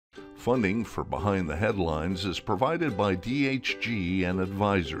Funding for Behind the Headlines is provided by DHG and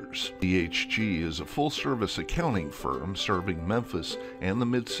Advisors. DHG is a full-service accounting firm serving Memphis and the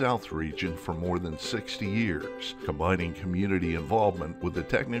Mid-South region for more than 60 years, combining community involvement with the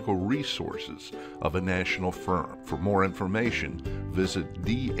technical resources of a national firm. For more information, visit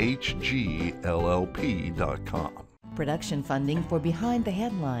dhgllp.com. Production funding for Behind the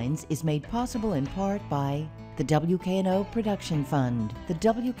Headlines is made possible in part by the WKNO Production Fund, the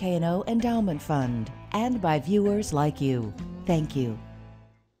WKNO Endowment Fund, and by viewers like you. Thank you.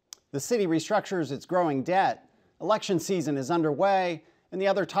 The city restructures its growing debt. Election season is underway, and the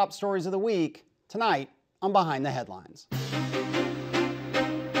other top stories of the week tonight on Behind the Headlines.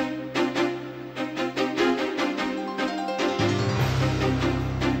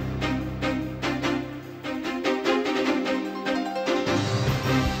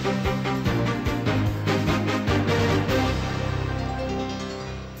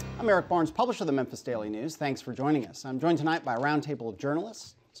 I'm Eric Barnes, publisher of the Memphis Daily News. Thanks for joining us. I'm joined tonight by a roundtable of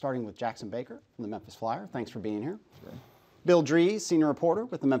journalists, starting with Jackson Baker from the Memphis Flyer. Thanks for being here. Sure. Bill Dries, senior reporter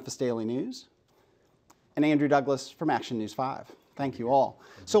with the Memphis Daily News, and Andrew Douglas from Action News 5. Thank you all.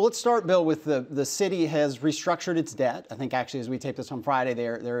 So let's start, Bill, with the city has restructured its debt. I think actually as we tape this on Friday,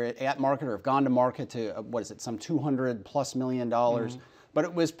 they're at market or have gone to market to, what is it, some $200+ million. But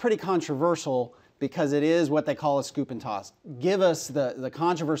it was pretty controversial because it is what they call a scoop and toss. Give us the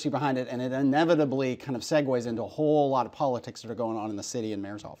controversy behind it, and it inevitably kind of segues into a whole lot of politics that are going on in the city and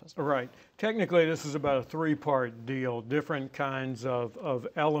mayor's office. Right. Technically, this is about a three-part deal, different kinds of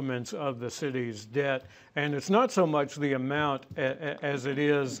elements of the city's debt. And it's not so much the amount as it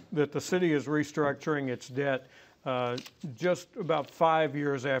is that the city is restructuring its debt just about 5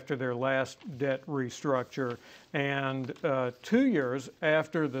 years after their last debt restructure, and 2 years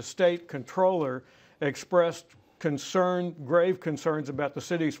after the state controller expressed grave concerns about the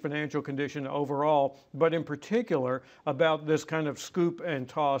city's financial condition overall, but in particular about this kind of scoop and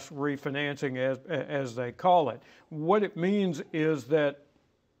toss refinancing, as they call it. What it means is that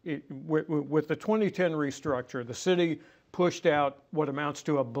with the 2010 restructure, the city pushed out what amounts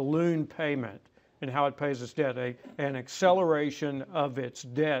to a balloon payment and how it pays its debt, an acceleration of its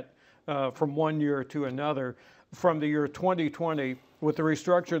debt from one year to another. From the year 2020, with the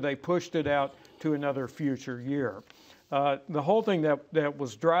restructure, they pushed it out to another future year. The whole thing that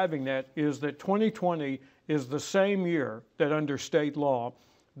was driving that is that 2020 is the same year that under state law,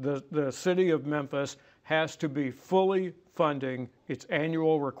 the city of Memphis has to be fully funding its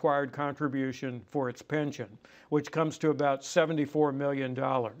annual required contribution for its pension, which comes to about $74 million.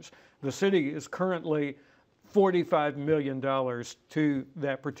 The city is currently $45 million to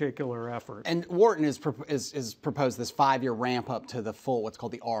that particular effort. And Wharton is proposed this 5-year ramp up to the full, what's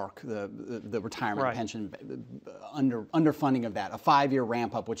called the ARC, the retirement pension underfunding of that, a 5-year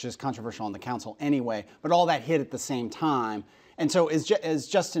ramp up, which is controversial on the council anyway, but all that hit at the same time. And so as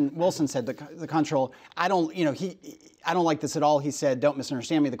Justin Wilson said, the control, I don't like this at all. He said, don't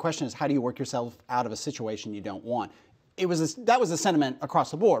misunderstand me. The question is, how do you work yourself out of a situation you don't want? That was the sentiment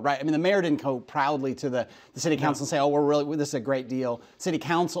across the board, right? I mean, the mayor didn't go proudly to the city council and say, oh, this is a great deal. City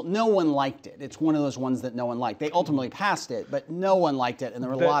council, no one liked it. It's one of those ones that no one liked. They ultimately passed it, but no one liked it, and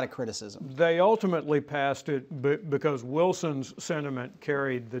there were a lot of criticism. They ultimately passed it because Wilson's sentiment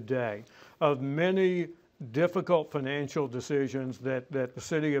carried the day. Of many difficult financial decisions that the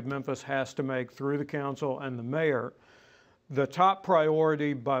city of Memphis has to make through the council and the mayor, the top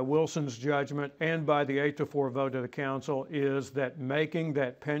priority by Wilson's judgment and by the 8-4 vote of the council is that making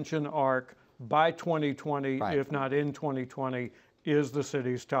that pension arc by 2020, if not in 2020, is the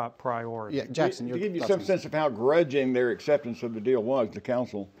city's top priority. Yeah, Jackson, to give you some sense of how grudging their acceptance of the deal was, the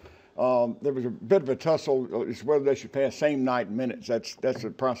council, there was a bit of a tussle as whether they should pass same night minutes. That's the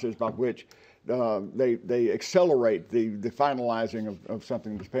process by which they accelerate the finalizing of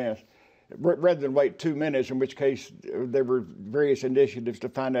something that's passed, rather than wait 2 minutes, in which case there were various initiatives to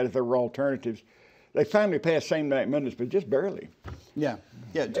find out if there were alternatives. They finally passed same night minutes, but just barely. Yeah.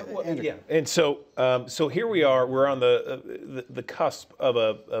 And so here we are. We're on the cusp of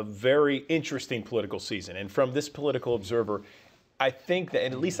a very interesting political season. And from this political observer, I think that,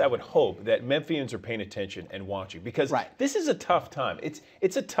 and at least I would hope, that Memphians are paying attention and watching, because this is a tough time.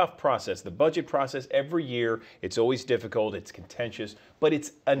 It's a tough process. The budget process every year, it's always difficult, it's contentious, but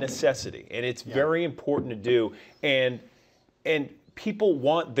it's a necessity, and it's very important to do. And people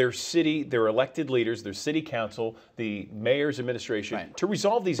want their city, their elected leaders, their city council, the mayor's administration to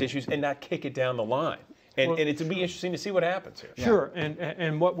resolve these issues and not kick it down the line. And it'll be interesting to see what happens here. Sure,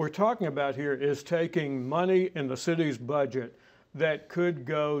 and what we're talking about here is taking money in the city's budget that could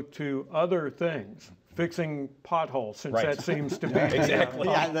go to other things, fixing potholes, since Right. that seems to be Exactly.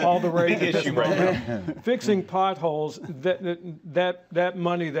 all the rage Big at this issue right moment. Fixing potholes, that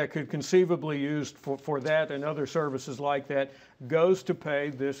money that could conceivably used for that and other services like that goes to pay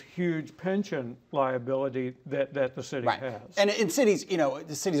this huge pension liability that the city has. And in cities,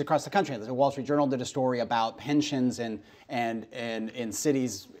 the cities across the country, the Wall Street Journal did a story about pensions and in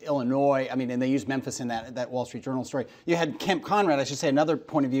cities, Illinois. I mean, and they used Memphis in that Wall Street Journal story. You had Kemp Conrad, I should say, another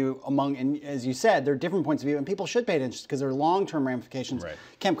point of view and as you said, there are different points of view, and people should pay attention because there are long-term ramifications. Right.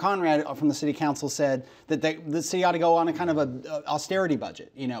 Kemp Conrad from the city council said that the city ought to go on a kind of a austerity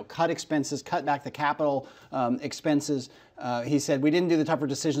budget. Cut expenses, cut back the capital expenses. He said, we didn't do the tougher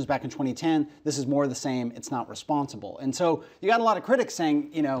decisions back in 2010. This is more of the same. It's not responsible. And so you got a lot of critics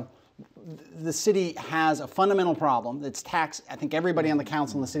saying, the city has a fundamental problem. It's tax. I think everybody on the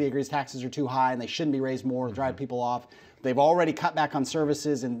council in the city agrees taxes are too high and they shouldn't be raised more to drive people off. They've already cut back on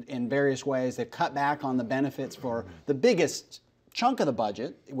services in various ways. They've cut back on the benefits for the biggest chunk of the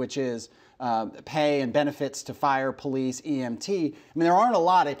budget, which is pay and benefits to fire, police, EMT. I mean, there aren't a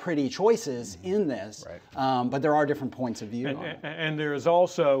lot of pretty choices in this, but there are different points of view. And there is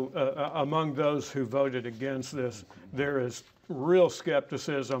also, among those who voted against this, there is real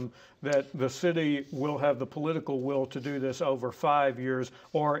skepticism that the city will have the political will to do this over 5 years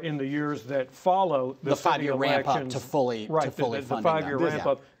or in the years that follow the city 5-year ramp up to elections. fully Right, funding the 5-year them. ramp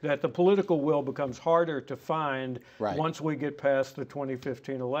up, that the political will becomes harder to find Right. once we get past the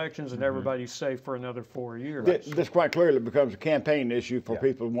 2015 elections and everybody's safe for another 4 years. This quite clearly becomes a campaign issue for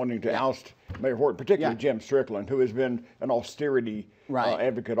people wanting to oust Mayor Horton, particularly Jim Strickland, who has been an austerity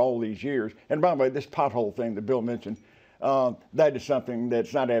advocate all these years. And by the way, this pothole thing that Bill mentioned, that is something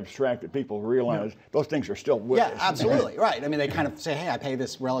that's not abstract that people realize. Those things are still with us. Yeah, absolutely, right. I mean, they kind of say, hey, I pay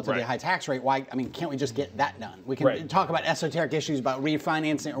this relatively high tax rate. Why? I mean, can't we just get that done? We can talk about esoteric issues about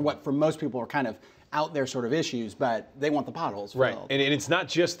refinancing or what for most people are kind of out there sort of issues, but they want the potholes filled. Right, and it's not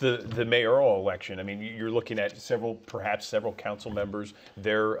just the mayoral election. I mean, you're looking at perhaps several council members,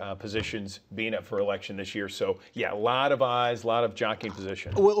 their positions being up for election this year. So, yeah, a lot of eyes, a lot of jockeying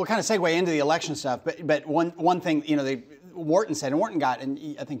position. We'll kind of segue into the election stuff, but one thing, Wharton said, and Wharton got,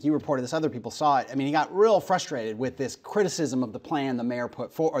 and I think you reported this, other people saw it. I mean, he got real frustrated with this criticism of the plan the mayor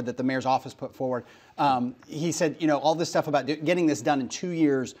put forward, or that the mayor's office put forward. He said, all this stuff about getting this done in 2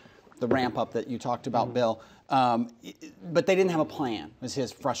 years, the ramp up that you talked about, Bill. But they didn't have a plan, was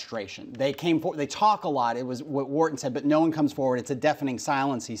his frustration. They came forward, they talk a lot, it was what Wharton said, but no one comes forward. It's a deafening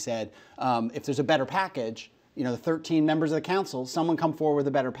silence, he said. If there's a better package, the 13 members of the council, someone come forward with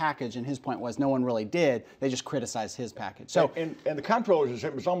a better package, and his point was no one really did. They just criticized his package. So, and the comptroller said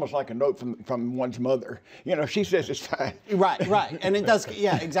it was almost like a note from one's mother. She says it's fine. Right, and it does,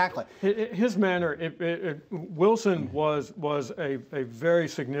 yeah, exactly. His manner, Wilson was a very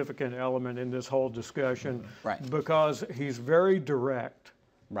significant element in this whole discussion, because he's very direct.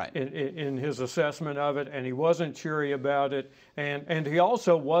 In his assessment of it, and he wasn't cheery about it, and he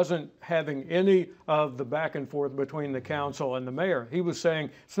also wasn't having any of the back and forth between the council and the mayor. He was saying,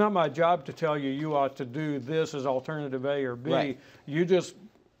 it's not my job to tell you ought to do this as alternative A or B. You just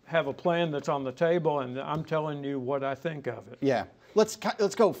have a plan that's on the table, and I'm telling you what I think of it. Yeah. Let's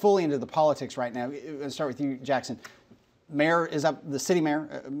go fully into the politics right now. Let's start with you, Jackson. Mayor is up, the city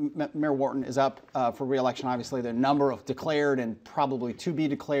mayor, Mayor Wharton is up for re-election. Obviously, there are a number of declared and probably to be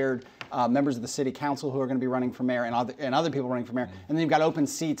declared members of the city council who are going to be running for mayor, and other people running for mayor. And then you've got open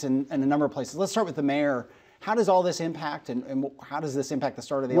seats in a number of places. Let's start with the mayor. How does all this impact, and how does this impact the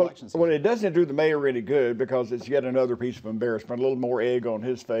start of the election season? Well, it doesn't do the mayor really good because it's yet another piece of embarrassment, a little more egg on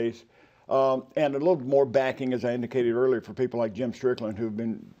his face, and a little more backing, as I indicated earlier, for people like Jim Strickland, who've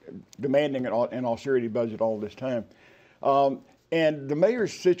been demanding an austerity budget all this time. And the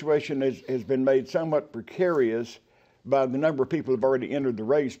mayor's situation has been made somewhat precarious by the number of people who've already entered the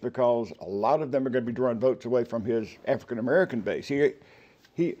race, because a lot of them are going to be drawing votes away from his African-American base.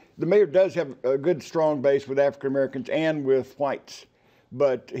 The mayor does have a good, strong base with African-Americans and with whites,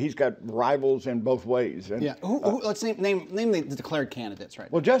 but he's got rivals in both ways. And, let's name the declared candidates right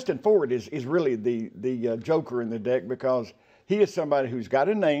now. Well, Justin Ford is really the joker in the deck, because he is somebody who's got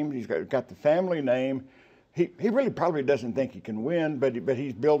a name, he's got the family name. He really probably doesn't think he can win, but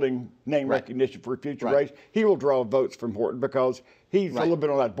he's building name recognition for a future race. He will draw votes from Horton because he's a little bit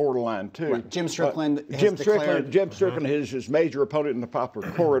on that borderline too. Jim Strickland Jim Strickland is his major opponent in the popular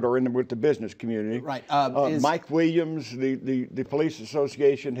corridor with the business community. Mike Williams, the police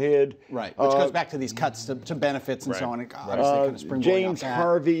association head. Which goes back to these cuts to benefits and so on. Obviously kind of James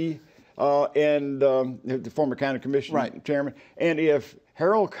Harvey. and the former county commission chairman, and if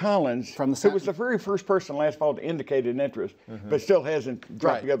Harold Collins, who was the very first person last fall to indicate an interest, but still hasn't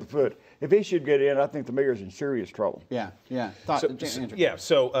dropped the other foot, if he should get in, I think the mayor's in serious trouble. Yeah.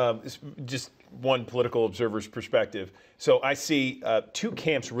 So just one political observer's perspective. So I see two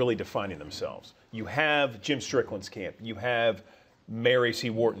camps really defining themselves. You have Jim Strickland's camp. You have Mary C.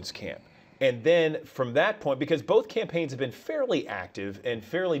 Wharton's camp. And then from that point, because both campaigns have been fairly active and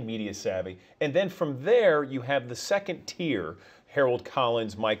fairly media savvy, and then from there you have the second tier, Harold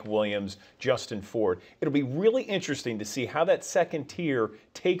Collins, Mike Williams, Justin Ford. It'll be really interesting to see how that second tier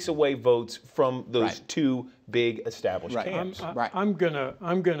takes away votes from those two big established camps. I'm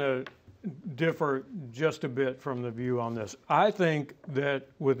gonna differ just a bit from the view on this. I think that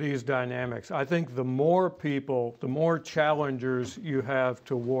with these dynamics, I think the more people, the more challengers you have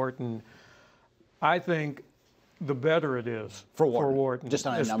to Wharton, I think the better it is for Wharton. Just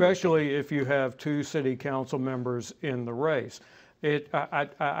on a especially if you have two city council members in the race.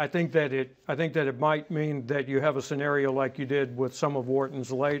 I think that it might mean that you have a scenario like you did with some of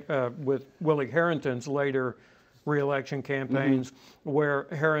Wharton's with Willie Harrington's later re-election campaigns, where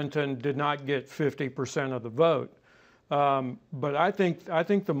Harrington did not get 50% of the vote. But I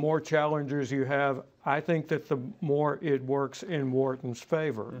think the more challengers you have, I think that the more it works in Wharton's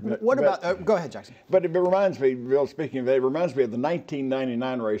favor. What about? Go ahead, Jackson. But it reminds me, Bill. Speaking of that, it reminds me of the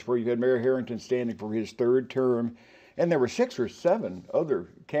 1999 race where you had Mayor Harrington standing for his third term. And there were 6 or 7 other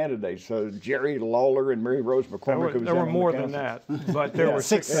candidates, Jerry Lawler and Mary Rose McCormick. There were more than that, but there were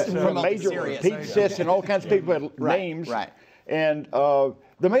 6 or 7. Major Pete Sitz and all kinds of people had names. And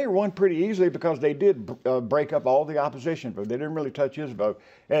the mayor won pretty easily because they did break up all the opposition vote. They didn't really touch his vote.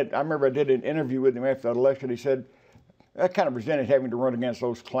 And I remember I did an interview with him after that election. He said, I kind of resented having to run against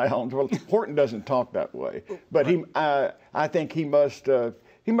those clowns. Well, Horton doesn't talk that way. But I think he must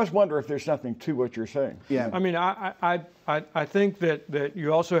wonder if there's something to what you're saying. Yeah. I mean, I think that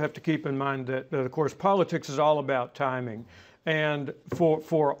you also have to keep in mind that of course, politics is all about timing. And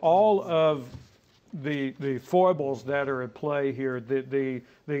for all of the foibles that are at play here, the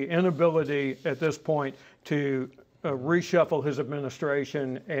inability at this point to reshuffle his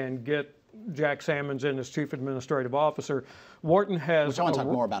administration and get Jack Salmons in as chief administrative officer, Wharton has... Which I want to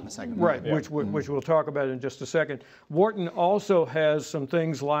talk more about in a second. Right, which we'll talk about in just a second. Wharton also has some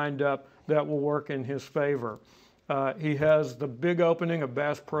things lined up that will work in his favor. He has the big opening of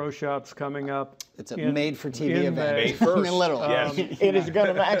Bass Pro Shops coming up. It's a made-for-TV event. May 1st. I mean, literally. Yes. It is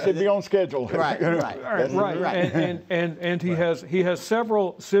going to actually be on schedule. Right. And he has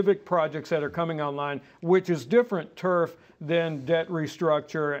several civic projects that are coming online, which is different turf than debt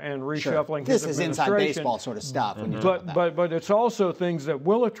restructure and reshuffling his administration. This is inside baseball sort of stuff. When you talk about but it's also things that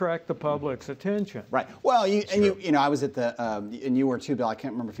will attract the public's attention. Right. Well, I was at the and you were too, Bill. I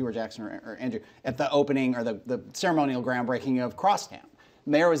can't remember if you were Jackson or Andrew at the opening or the ceremonial groundbreaking of Crosstown.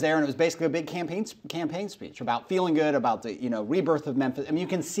 The mayor was there, and it was basically a big campaign speech about feeling good about the rebirth of Memphis. I mean, you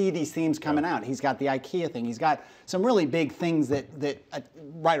can see these themes coming out. He's got the IKEA thing. He's got some really big things that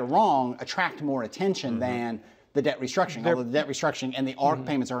right or wrong, attract more attention than the debt restructuring. Although the debt restructuring and the ARC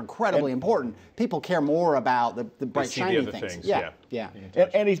payments are incredibly important, people care more about the bright, shiny things. Yeah.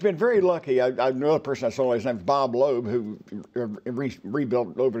 And he's been very lucky. Another person I saw last night was Bob Loeb, who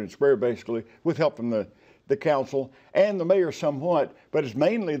rebuilt Overton Square basically with help from the council and the mayor somewhat, but it's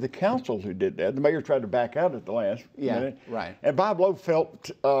mainly the council who did that. The mayor tried to back out at the last minute. Right. And Bob Loeb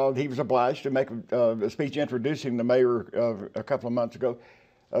felt he was obliged to make a speech introducing the mayor a couple of months ago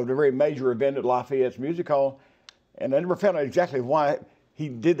of the very major event at Lafayette's Music Hall. And I never found out exactly why he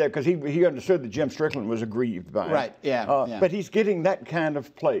did that, because he understood that Jim Strickland was aggrieved by it. Right, yeah. But he's getting that kind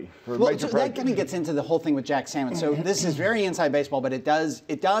of play for major projects. That kind of gets into the whole thing with Jack Salmons. So this is very inside baseball, but it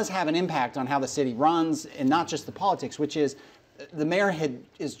does have an impact on how the city runs, and not just the politics, which is the mayor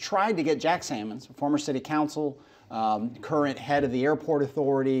is tried to get Jack Salmons, former city council, current head of the airport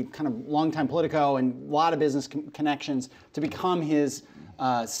authority, kind of longtime politico and a lot of business connections, to become his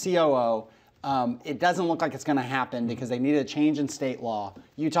COO. It doesn't look like it's going to happen because they need a change in state law.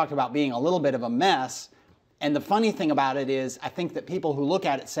 You talked about being a little bit of a mess. And the funny thing about it is, I think that people who look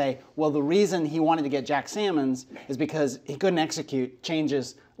at it say, well, the reason he wanted to get Jack Salmons is because he couldn't execute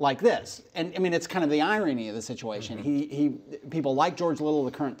changes like this. And I mean, it's kind of the irony of the situation. People like George Little,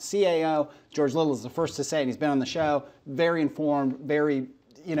 the current CAO. George Little is the first to say, and he's been on the show, very informed, very,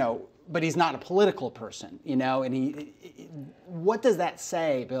 but he's not a political person, and what does that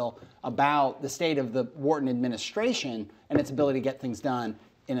say, Bill, about the state of the Wharton administration and its ability to get things done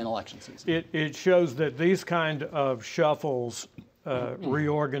in an election season? It shows that these kind of shuffles,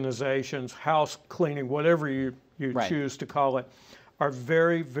 reorganizations, house cleaning, whatever you choose to call it, are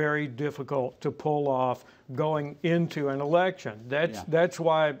very, very difficult to pull off going into an election. That's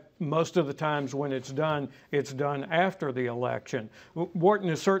why most of the times when it's done after the election. Wharton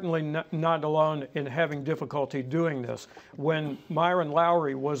is certainly not alone in having difficulty doing this. When Myron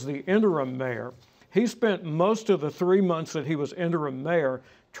Lowry was the interim mayor, he spent most of the 3 months that he was interim mayor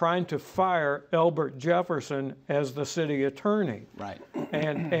trying to fire Elbert Jefferson as the city attorney. Right.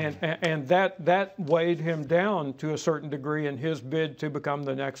 And that weighed him down to a certain degree in his bid to become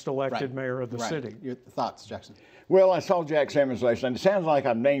the next elected mayor of the city. Your thoughts, Jackson? Well, I saw Jack Salmon's last night. It sounds like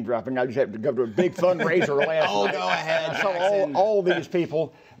I'm name dropping. I just had to go to a big fundraiser last night. Go ahead, I saw all these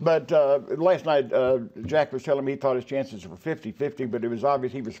people. But last night, Jack was telling me he thought his chances were 50-50, but it was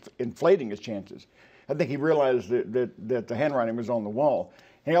obvious he was inflating his chances. I think he realized that the handwriting was on the wall.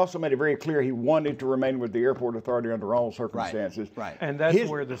 He also made it very clear he wanted to remain with the airport authority under all circumstances. Right. And that's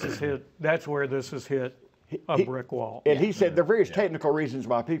where this is hit. That's where this has hit a brick wall. And he said there are various technical reasons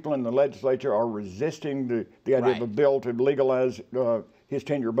why people in the legislature are resisting the idea of a bill to legalize his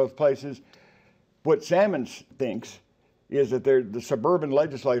tenure both places. What Salmons thinks is that the suburban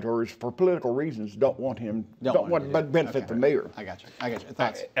legislators, for political reasons, don't want him, don't want to benefit the mayor. I got you.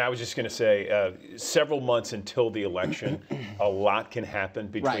 Thoughts? I was just going to say, several months until the election, a lot can happen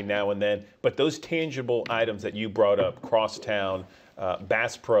between now and then. But those tangible items that you brought up, crosstown,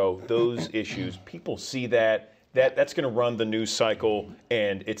 Bass Pro, those issues, people see that's going to run the news cycle,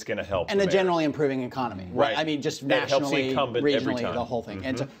 and it's going to help. And a generally improving economy, right? I mean, just nationally, regionally, the whole thing.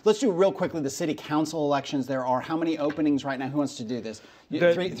 And so let's do real quickly the city council elections. There are how many openings right now? Who wants to do this?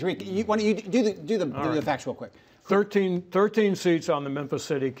 Three. Why don't you do the facts real quick? 13 seats on the Memphis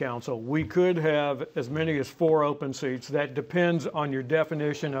City Council. We could have as many as 4 open seats. That depends on your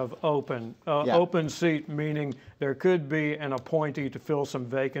definition of open. Open seat meaning there could be an appointee to fill some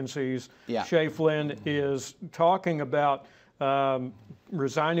vacancies. Shea Flynn is talking about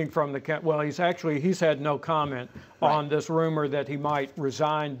resigning from the council. Well, he's had no comment on this rumor that he might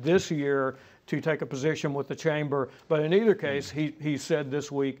resign this year to take a position with the chamber. But in either case, he said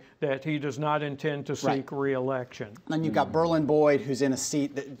this week that he does not intend to seek re-election. And you've got Berlin Boyd, who's in a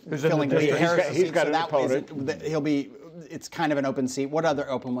seat who's filling in the Lee Harris' seat. He's got an opponent. He'll be. It's kind of an open seat. What other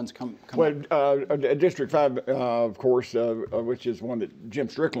open ones come up? District 5, of course, which is one that Jim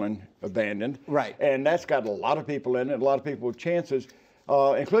Strickland abandoned. Right. And that's got a lot of people in it, a lot of people with chances,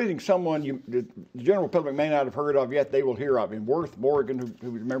 including someone the general public may not have heard of yet. They will hear of him. Worth Morgan,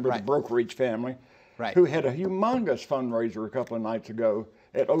 who was a member of the Brokerage family, who had a humongous fundraiser a couple of nights ago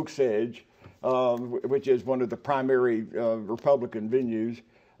at Oaks Edge, which is one of the primary Republican venues.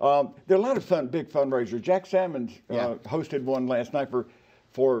 There are a lot of big fundraisers. Jack Salmons hosted one last night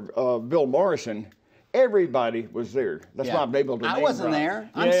for Bill Morrison. Everybody was there. That's why I'm able to name I wasn't there.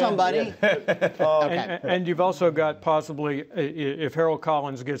 I'm somebody. And you've also got possibly, if Harold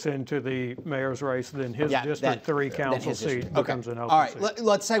Collins gets into the mayor's race, then his District 3 council seat becomes an open seat. All right,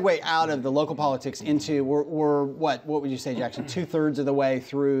 let's segue out of the local politics into, we're what would you say, Jackson, 2/3 of the way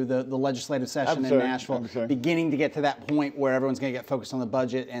through the legislative session in Nashville, beginning to get to that point where everyone's going to get focused on the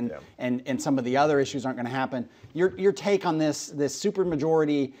budget and some of the other issues aren't going to happen. Your take on this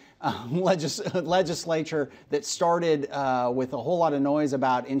supermajority legislature that started with a whole lot of noise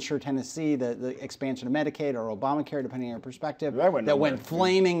about Insure Tennessee, the expansion of Medicaid or Obamacare, depending on your perspective, that went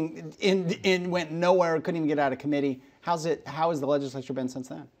flaming, went nowhere, couldn't even get out of committee. How has the legislature been since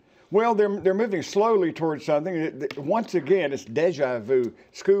then? Well, they're moving slowly towards something. Once again, it's deja vu.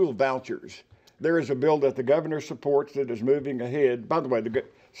 School vouchers. There is a bill that the governor supports that is moving ahead. By the way,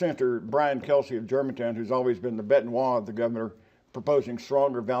 Senator Brian Kelsey of Germantown, who's always been the bête noire of the governor, proposing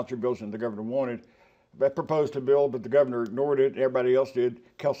stronger voucher bills than the governor wanted, proposed a bill, but the governor ignored it. Everybody else did.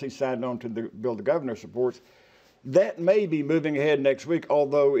 Kelsey signed on to the bill the governor supports. That may be moving ahead next week,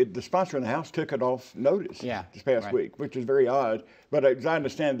 although the sponsor in the House took it off notice this past week, which is very odd. But as I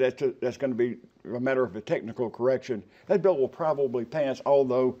understand, that's going to be a matter of a technical correction. That bill will probably pass,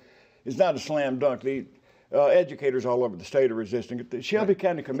 although it's not a slam dunk. The educators all over the state are resisting it. The Shelby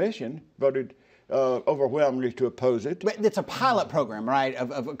County Commission voted overwhelmingly to oppose it. But it's a pilot program, right,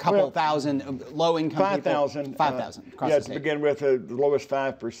 of a couple thousand low-income 5,000. 5,000 across the state. To begin with, the lowest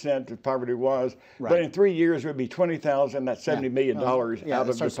 5% of poverty was. But in 3 years, it would be 20,000. That's $70 million out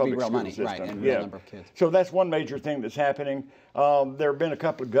of the public school money, system. Right, and real number of kids. So that's one major thing that's happening. There have been a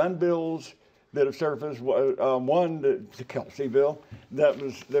couple of gun bills that have surfaced. One, the Kelsey bill, that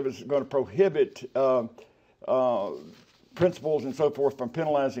was going to prohibit principals and so forth from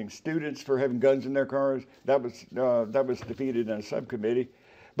penalizing students for having guns in their cars. That was defeated in a subcommittee.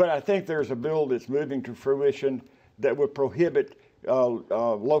 But I think there's a bill that's moving to fruition that would prohibit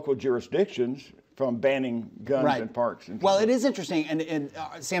local jurisdictions from banning guns in parks. Well, it is interesting, and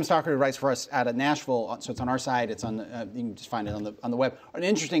Sam Stocker writes for us out of Nashville, so it's on our site. It's on you can just find it on the web. An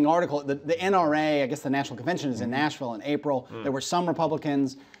interesting article. The NRA, I guess the National Convention is in Nashville in April. There were some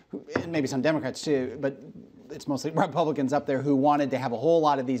Republicans, and maybe some Democrats too, but it's mostly Republicans up there who wanted to have a whole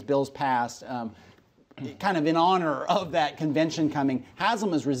lot of these bills passed. Kind of in honor of that convention coming.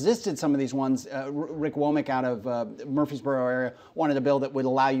 Haslam has resisted some of these ones. Rick Womack out of Murfreesboro area wanted a bill that would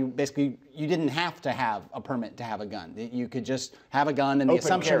allow you, basically, you didn't have to have a permit to have a gun. You could just have a gun, and the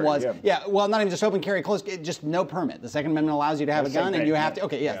assumption was, well, not even just open carry, close, just no permit. The Second Amendment allows you to have a gun, and you have to,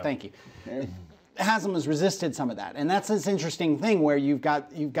 thank you. Haslam has resisted some of that, and that's this interesting thing where you've got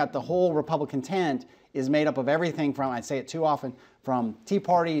the whole Republican tent is made up of everything from, I say it too often, from Tea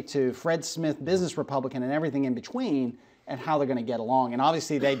Party to Fred Smith, business Republican, and everything in between, and how they're going to get along. And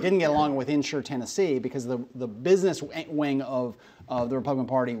obviously they didn't get along with Insure Tennessee because the business wing of the Republican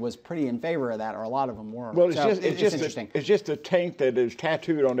Party was pretty in favor of that, or a lot of them were. Well, it's interesting. It's just a taint that is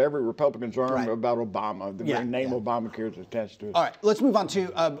tattooed on every Republican's arm about Obama. The very name Obamacare is attached to it. All right, let's move on to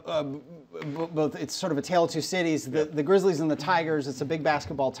both. It's sort of a tale of two cities. The Grizzlies and the Tigers. It's a big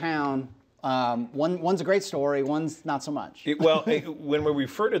basketball town. One's a great story, one's not so much. When we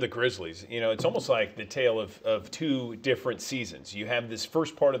refer to the Grizzlies, it's almost like the tale of two different seasons. You have this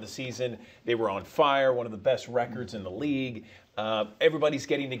first part of the season, they were on fire, one of the best records in the league. Everybody's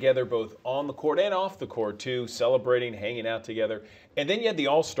getting together both on the court and off the court too, celebrating, hanging out together. And then you had the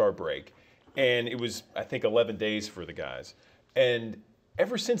All-Star break, and it was, I think, 11 days for the guys. And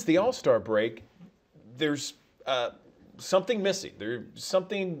ever since the All-Star break, there's something missing. There's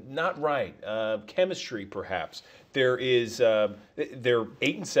something not right. Chemistry, perhaps. They're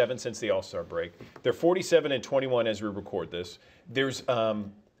 8-7 since the All-Star break. They're 47-21 as we record this. There's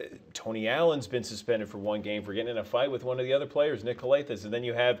Tony Allen's been suspended for one game for getting in a fight with one of the other players, Nick Calathes, and then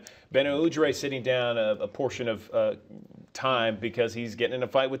you have Beno Udre sitting down a portion of time because he's getting in a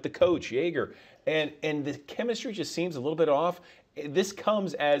fight with the coach, Yeager, and the chemistry just seems a little bit off. This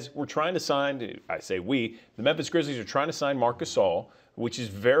comes as we're trying to sign, I say we, the Memphis Grizzlies are trying to sign Marc Gasol, which is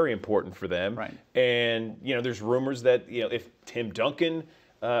very important for them. Right. And, there's rumors that, if Tim Duncan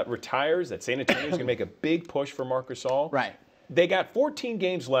retires, that San Antonio is going to make a big push for Marc Gasol. Right. They got 14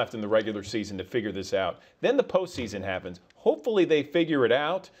 games left in the regular season to figure this out. Then the postseason happens. Hopefully they figure it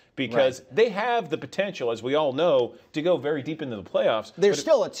out because they have the potential, as we all know, to go very deep into the playoffs. They're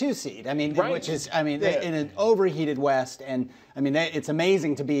still a 2 seed. Which is, in an overheated West, and it's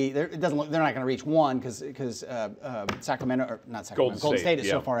amazing to be. They're not going to reach 1 because Sacramento, or not Sacramento, Golden State is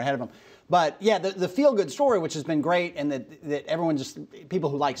so far ahead of them. But yeah, the feel-good story, which has been great, and that everyone, people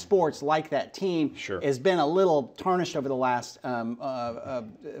who like sports like that team, has been a little tarnished over the last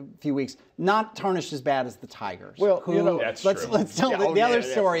few weeks. Not tarnished as bad as the Tigers. Well, that's let's true. Tell the other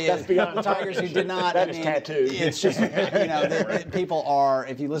story is the Tigers who did not. That is tattooed. It's just people are.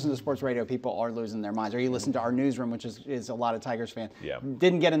 If you listen to sports radio, people are losing their minds. Or you listen to our newsroom, which is a lot of Tigers fans. Yeah.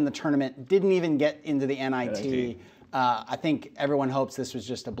 Didn't get in the tournament. Didn't even get into the NIT. I think everyone hopes this was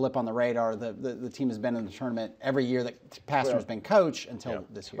just a blip on the radar. The team has been in the tournament every year that Pastner's been coach until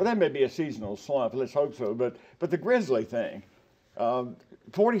this year. Well, that may be a seasonal slump. Let's hope so. But the Grizzly thing,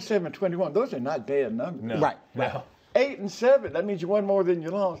 47-21, those are not bad numbers. No. Right. No. 8-7, that means you won more than you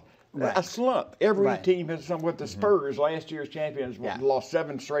lost. Right. A slump. Every team has some. With the Spurs, last year's champions, lost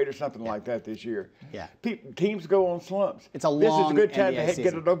 7 straight or something like that this year. Yeah. Teams go on slumps. It's a long This is a good time NBA to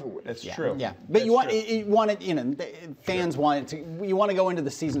get it over with. That's true. Yeah, but you want it. Fans want it to. You want to go into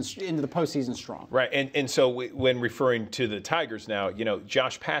the season, into the postseason strong. Right, and so when referring to the Tigers now,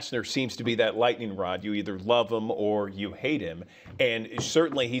 Josh Pastner seems to be that lightning rod. You either love him or you hate him, and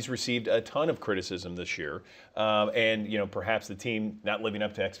certainly he's received a ton of criticism this year. And perhaps the team not living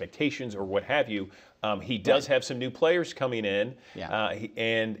up to expectations or what have you. He does have some new players coming in,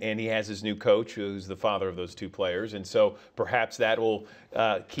 and he has his new coach, who's the father of those 2 players, and so perhaps that will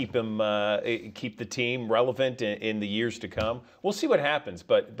keep the team relevant in the years to come. We'll see what happens,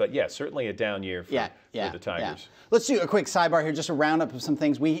 but yeah, certainly a down year for the Tigers. Yeah. Let's do a quick sidebar here, just a roundup of some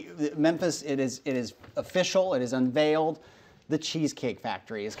things. Memphis, it is official, it is unveiled. The Cheesecake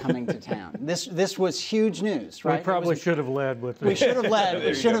Factory is coming to town. This was huge news, right? We probably should have led with this. We should have led.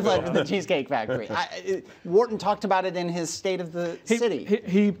 We should have led with the Cheesecake Factory. Wharton talked about it in his State of the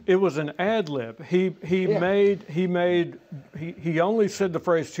City. It was an ad lib. He only said the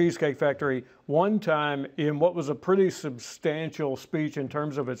phrase Cheesecake Factory one time in what was a pretty substantial speech in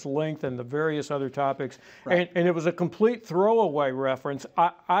terms of its length and the various other topics, and it was a complete throwaway reference.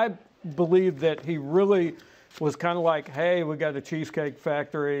 I believe that he really was kind of like, hey, we got a Cheesecake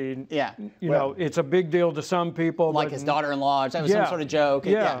Factory. Yeah. You know, it's a big deal to some people. Like but his daughter-in-law, that was some sort of joke.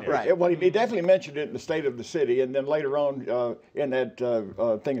 Yeah. Right. Well, he definitely mentioned it in the State of the City, and then later on in that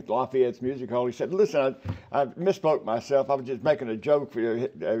thing at Lafayette's Music Hall, he said, listen, I misspoke myself. I was just making a joke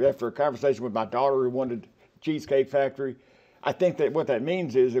after a conversation with my daughter who wanted Cheesecake Factory. I think that what that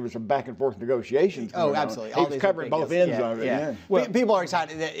means is there was some back and forth negotiations going on. Absolutely. He was covering both ends of it. Yeah. Well, people are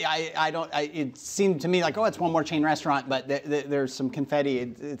excited. It seemed to me like, it's one more chain restaurant, but there's some confetti.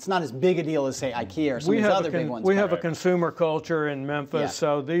 It's not as big a deal as, say, IKEA or some of these other big ones. We have a consumer culture in Memphis,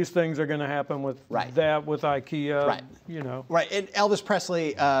 so these things are going to happen with that, with IKEA. You know. Right. And Elvis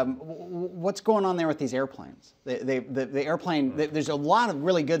Presley, what's going on there with these airplanes? The airplane. There's a lot of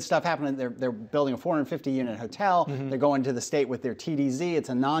really good stuff happening. They're building a 450-unit hotel. They're going to the state with their TDZ. It's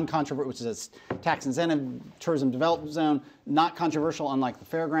a non-controversial, which is a tax incentive tourism development zone, not controversial, unlike the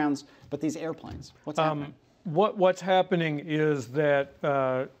fairgrounds. But these airplanes, what's happening? What's happening is that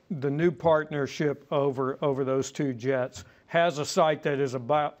the new partnership over those two jets has a site that is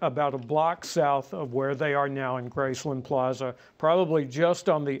about a block south of where they are now in Graceland Plaza, probably just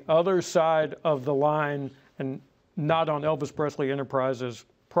on the other side of the line and not on Elvis Presley Enterprises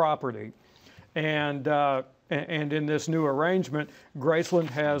property. And in this new arrangement, Graceland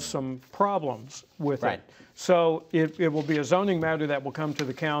has some problems with it. So it will be a zoning matter that will come to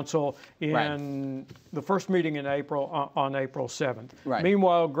the council in the first meeting in April, on April 7th.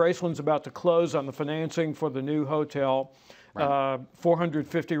 Meanwhile, Graceland's about to close on the financing for the new hotel,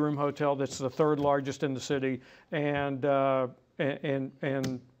 450-room hotel that's the third largest in the city, and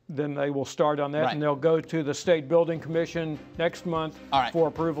then they will start on that, and they'll go to the State Building Commission next month for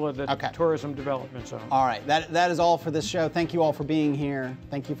approval of the Tourism Development Zone. All right, that is all for this show. Thank you all for being here.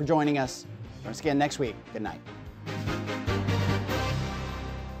 Thank you for joining us. Join us again next week. Good night.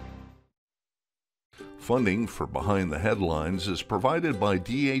 Funding for Behind the Headlines is provided by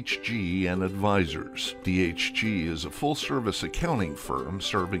DHG and Advisors. DHG is a full-service accounting firm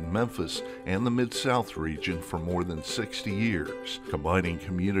serving Memphis and the Mid-South region for more than 60 years, combining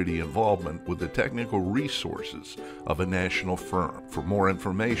community involvement with the technical resources of a national firm. For more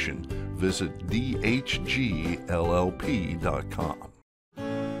information, visit dhgllp.com.